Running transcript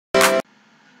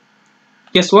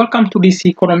Yes, welcome to DC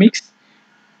Economics.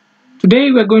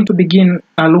 Today we are going to begin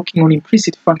looking on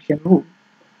implicit function rule,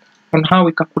 on how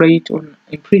we calculate on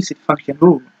implicit function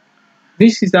rule.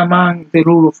 This is among the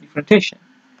rule of differentiation.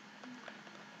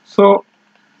 So,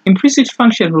 implicit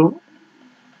function rule,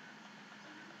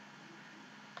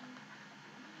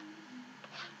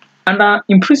 under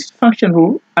implicit function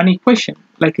rule, an equation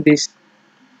like this,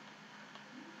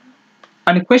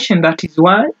 an equation that is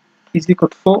y is equal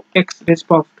to 4x raised to the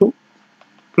power of 2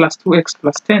 plus 2x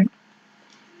plus 10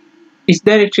 is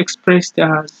directly expressed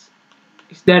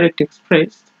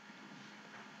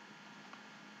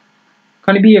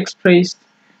can be expressed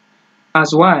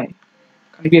as y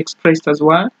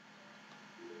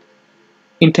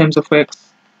in terms of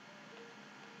x.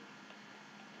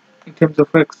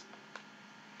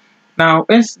 Now,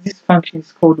 as this function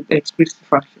is called the explicit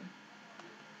function,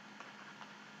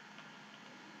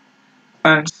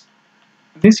 and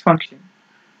this function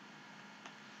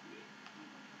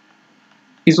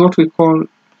is what we call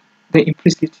the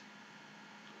implicit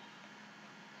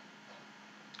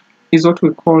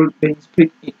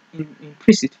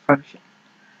function.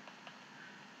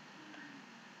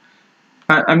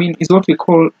 Is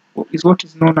what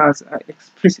is known as an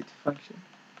explicit function.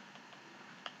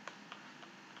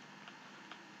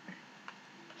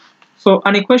 So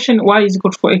an equation y is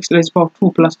equal to 4x raised to the power of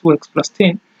 2 plus 2x plus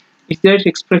 10 is directly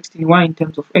expressed in y in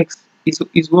terms of x is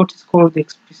what is called the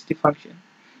explicit function,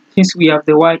 since we have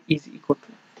the y is equal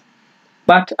to.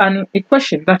 But an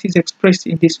equation that is expressed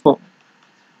in this form,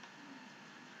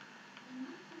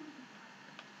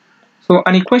 so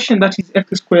an equation that is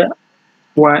x squared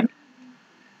y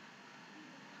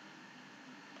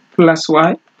plus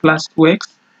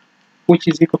 2x, which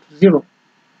is equal to 0.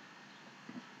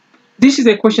 This is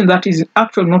a equation that is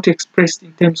actually not expressed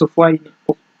in terms of y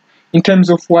in terms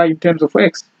of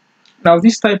x. Now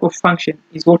this type of function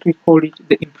is what we call it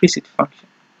the implicit function.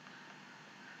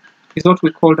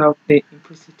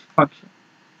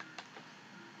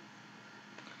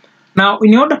 Now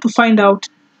in order to find out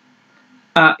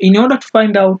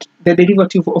the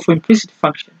derivative of implicit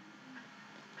function,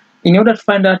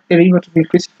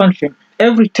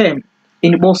 every term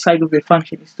in both sides of the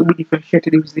function is to be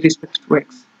differentiated with respect to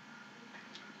x.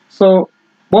 So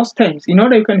both terms, in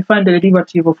order you can find the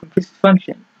derivative of implicit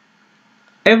function,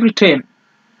 every term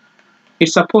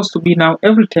is supposed to be now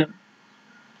every term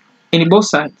in both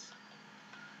sides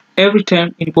of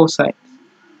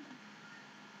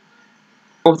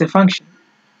the function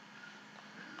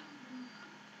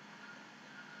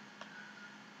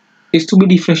is to be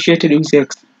differentiated with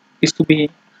x, is to be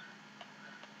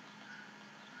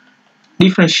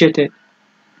differentiated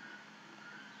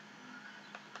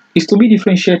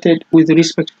with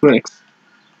respect to x.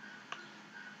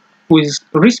 With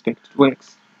respect to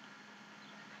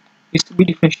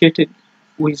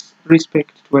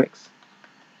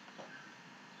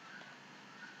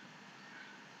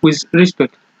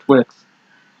x.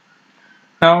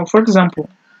 Now, for example,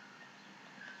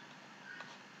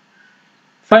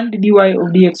 find the dy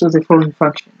of dx of the following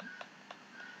function.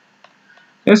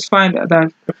 Let's find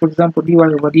that, for example, dy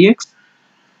over dx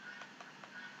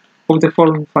of the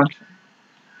following function.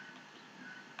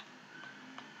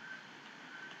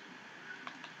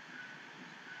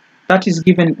 That is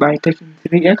given by taking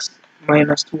 3x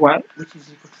minus 2y, which is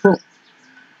equal to 4.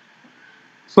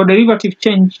 So derivative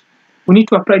change, we need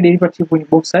to apply derivative on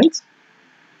both sides.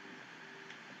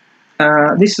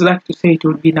 This is like to say it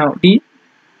will be now d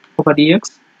over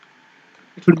dx.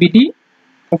 It will be d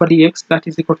over dx, that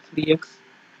is equal to 3x,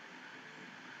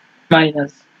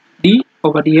 minus d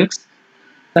over dx,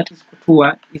 that is equal to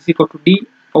y, is equal to d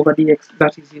over dx,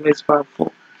 that is raised to the power of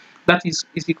 4. That is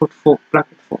equal to 4,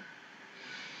 bracket 4.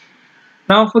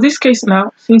 Now for this case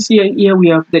now, since here we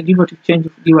have the derivative change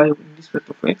of dy in respect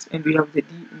of x, and we have the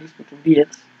d in respect of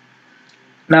dx.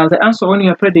 Now the answer, when you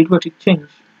apply the derivative change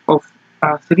of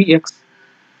 3x,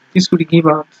 this will give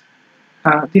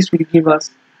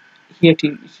us here it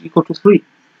is equal to 3,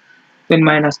 then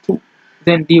minus 2,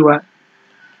 then dy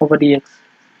over dx,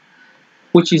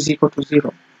 which is equal to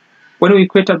 0. When we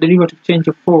equate up the derivative change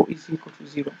of 4 is equal to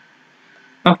 0.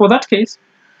 Now for that case,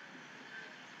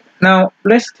 now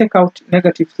let's take out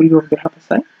negative 3 on the upper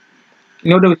side.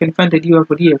 In order we can find the dy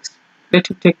over dx, let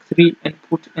us take 3 and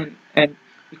put and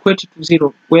equate it to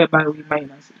 0, whereby we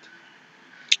minus it.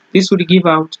 This will give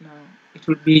out now, it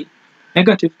will be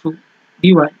negative 2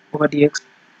 dy over dx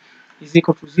is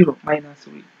equal to 0 minus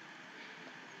 3.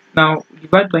 Now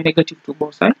divide by negative to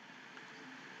both sides,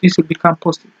 this will become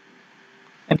positive.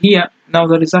 And here, now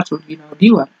the result will be now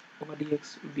dy over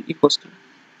dx will be equals to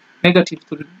negative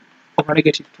 3 over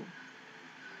negative 2.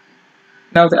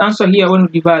 Now the answer here when we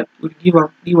divide will give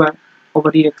out dy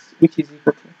over dx, which is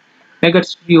equal to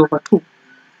negative 3 over 2,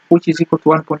 which is equal to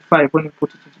 1.5 when we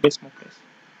put it into decimal place.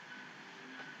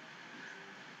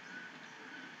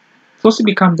 So this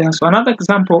becomes the answer. Another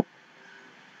example,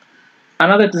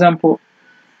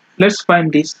 let's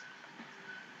find this.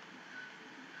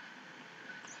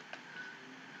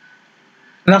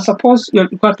 Now suppose you are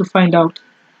required to find out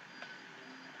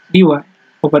dy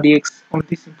over dx on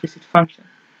this implicit function,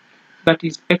 that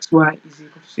is xy is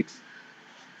equal to 6.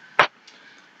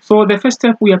 So the first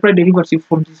step, we apply derivative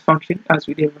from this function as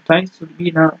we derivatize. So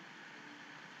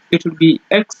it will be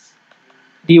x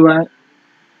dy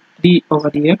d over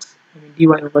dx, dy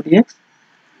over dx.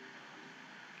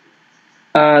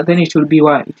 Then it will be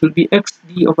y. It will be x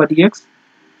d over dx.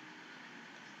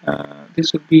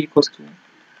 This will be equals to,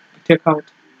 take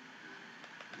out,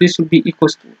 this will be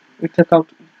equals to, we take out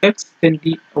x, then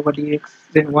d over dx,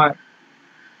 then y.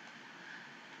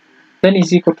 Then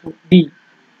is equal to d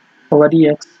over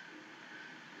dx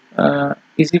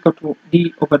is equal to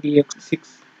d over dx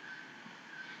 6.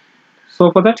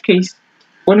 So for that case,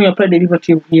 when we apply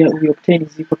derivative here, we obtain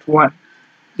is equal to 1.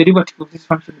 Derivative of this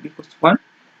function will be equals to 1.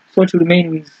 So it will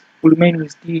remain with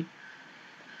d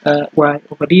y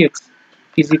over dx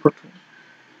is equal to,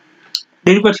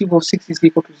 derivative of 6 is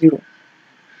equal to 0.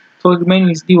 So it will remain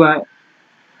with dy,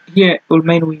 here will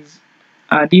remain with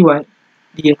dy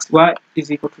dx, y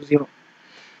is equal to 0.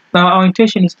 Now our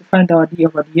intention is to find our d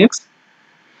over dx.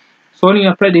 So when we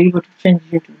apply derivative change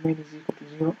here to remain is equal to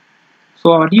 0.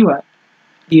 So our dy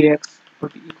dx will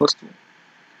be equals to,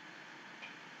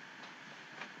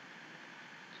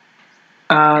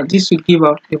 this will give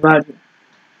out a value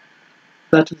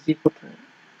that is equal to,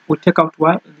 we take out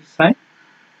y on this side,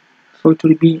 so it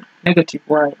will be negative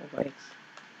y over x.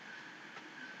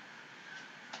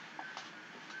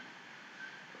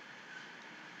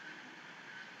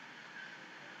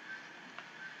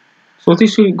 So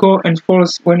this will go and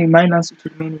false. When we minus, it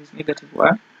will remain with negative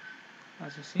y,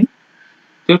 as you see.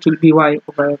 So it will be y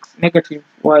over x, negative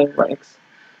y over x.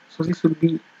 So this will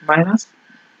be minus,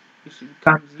 which will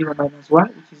become 0 minus y,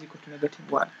 which is equal to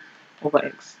negative y over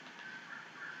x,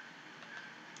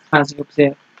 as you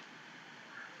observe.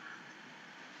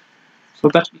 So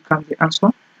that becomes the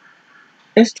answer.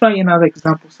 Let's try another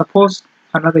example. Suppose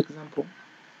another example.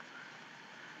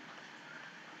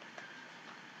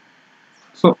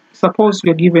 So suppose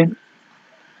you're given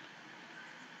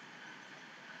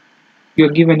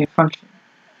a function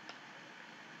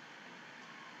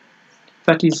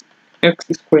that is x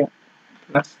squared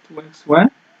plus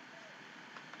 2xy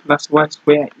plus y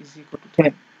squared is equal to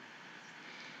 10.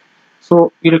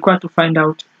 So you're required to find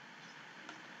out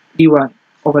dy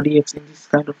over dx in this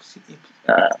kind of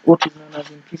what is known as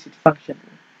implicit function.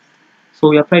 So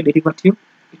we apply derivative,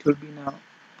 it will be now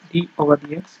d over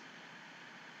dx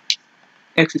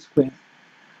x squared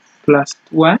plus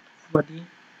 2y over d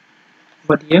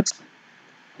over dx,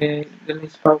 then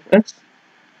it's power of x,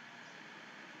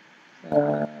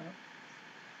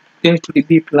 then it will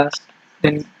be plus,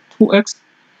 then 2x,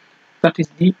 that is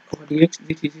d over dx,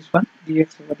 this is this one,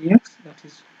 dx over dx, that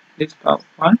is this power of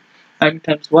 1, and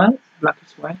times y,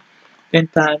 brackets y, then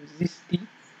times this d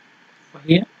over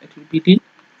here, it will be d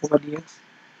over dx,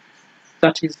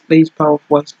 that is base power of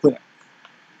y squared,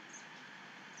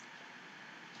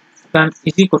 then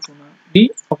is equal to now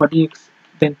d over dx,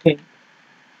 then 10.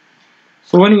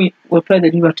 So when we apply the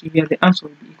derivative here, the answer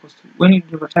will be equals to, when you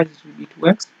derivatize it will be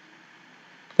 2x,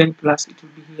 then plus it will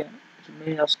be here, it will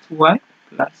remain as 2y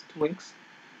plus 2x.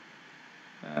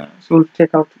 So we'll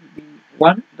take out will be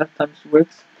 1, that times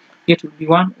 2x, here it will be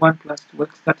 1 plus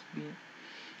 2x, that will be,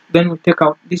 then we'll take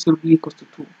out, this will be equals to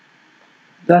 2,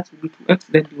 that will be 2x,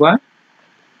 then dy,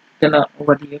 then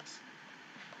over dx,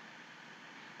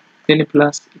 then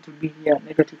plus it will be here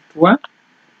negative 2y,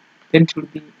 then it will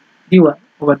be dy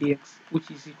over dx,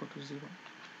 which is equal to 0.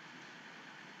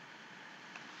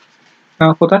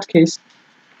 Now for that case,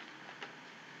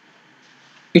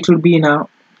 it will be now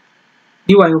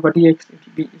dy over dx, it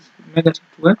will be negative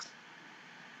 2x,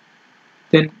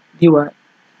 then dy over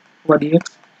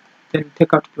dx, then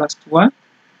take out plus 2y,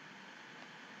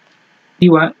 dy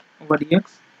over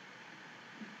dx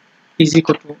is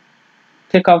equal to,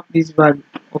 take out this value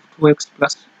of 2x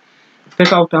plus,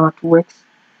 take out our 2x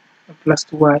plus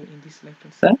 2y in this left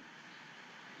hand side.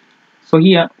 So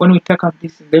here, when we take out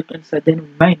this in left hand side, then we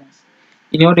minus.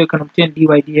 In order you can obtain dy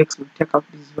dx, we'll take out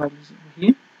these values over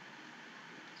here.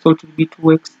 So it will be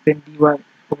 2x, then dy over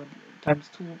times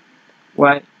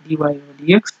 2y dy over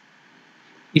dx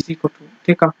is equal to,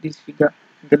 take out this figure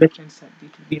in the left hand side,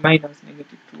 it will be minus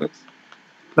negative 2x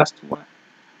plus 2y.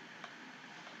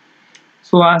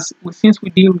 So since we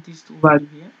deal with these two values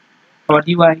here, our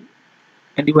dy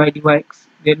and dyx,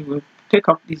 then we'll take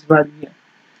out this value here,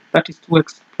 that is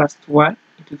 2x plus 2y,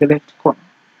 into the left corner.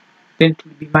 Then it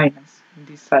will be minus on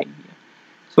this side here.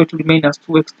 So it will remain as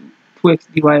 2x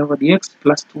dy over dx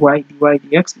plus 2y dy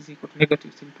dx is equal to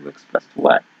negative 2x plus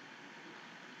 2y.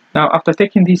 Now after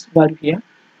taking this value here,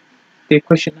 the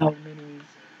equation now remains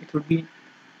it will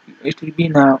be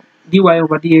now dy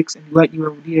over dx and dy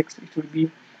over dx, it will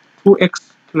be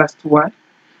 2x plus 2y,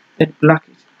 then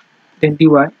bracket, then dy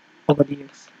over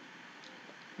dx.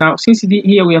 Now since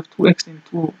here we have 2x and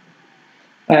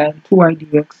 2y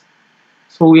dx,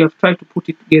 so we have tried to put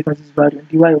it together, this value, and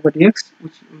dy over dx,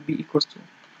 which will be equals to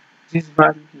this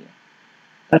value here,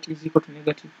 that is equal to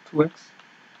negative 2x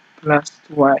plus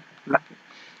 2y bracket.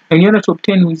 And in order to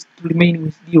obtain with to remain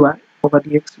with dy over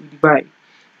dx, we divide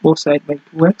both sides by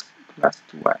 2x plus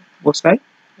 2y, both sides,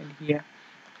 and here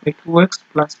by 2x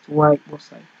plus 2y, both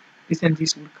sides. This and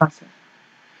this will cancel.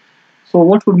 So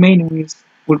what will remain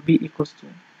will be equals to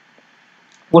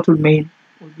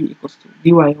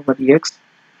dy over dx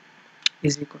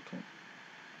is equal to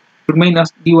remain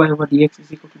as dy over dx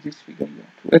is equal to this figure here,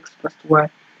 2x plus 2y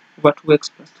over 2x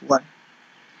plus 2y.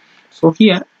 So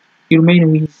here you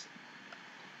remain with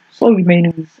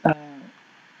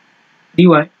dy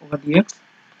over dx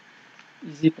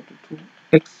is equal to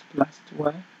 2x plus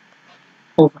 2y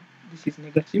over, this is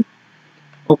negative,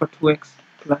 over 2x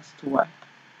plus 2y.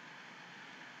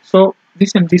 So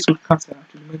this and this will cancel out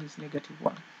to remain is negative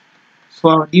 1. So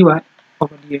our dy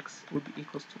over dx will be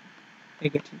equals to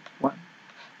negative 1,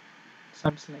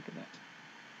 something like that.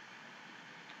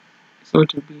 So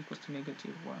it will be equals to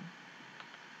negative 1.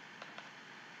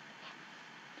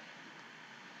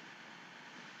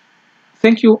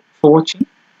 Thank you for watching.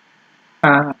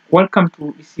 Welcome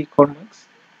to EC Colmex.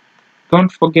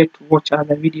 Don't forget to watch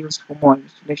other videos for more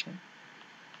illustration.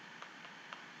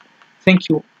 Thank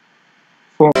you.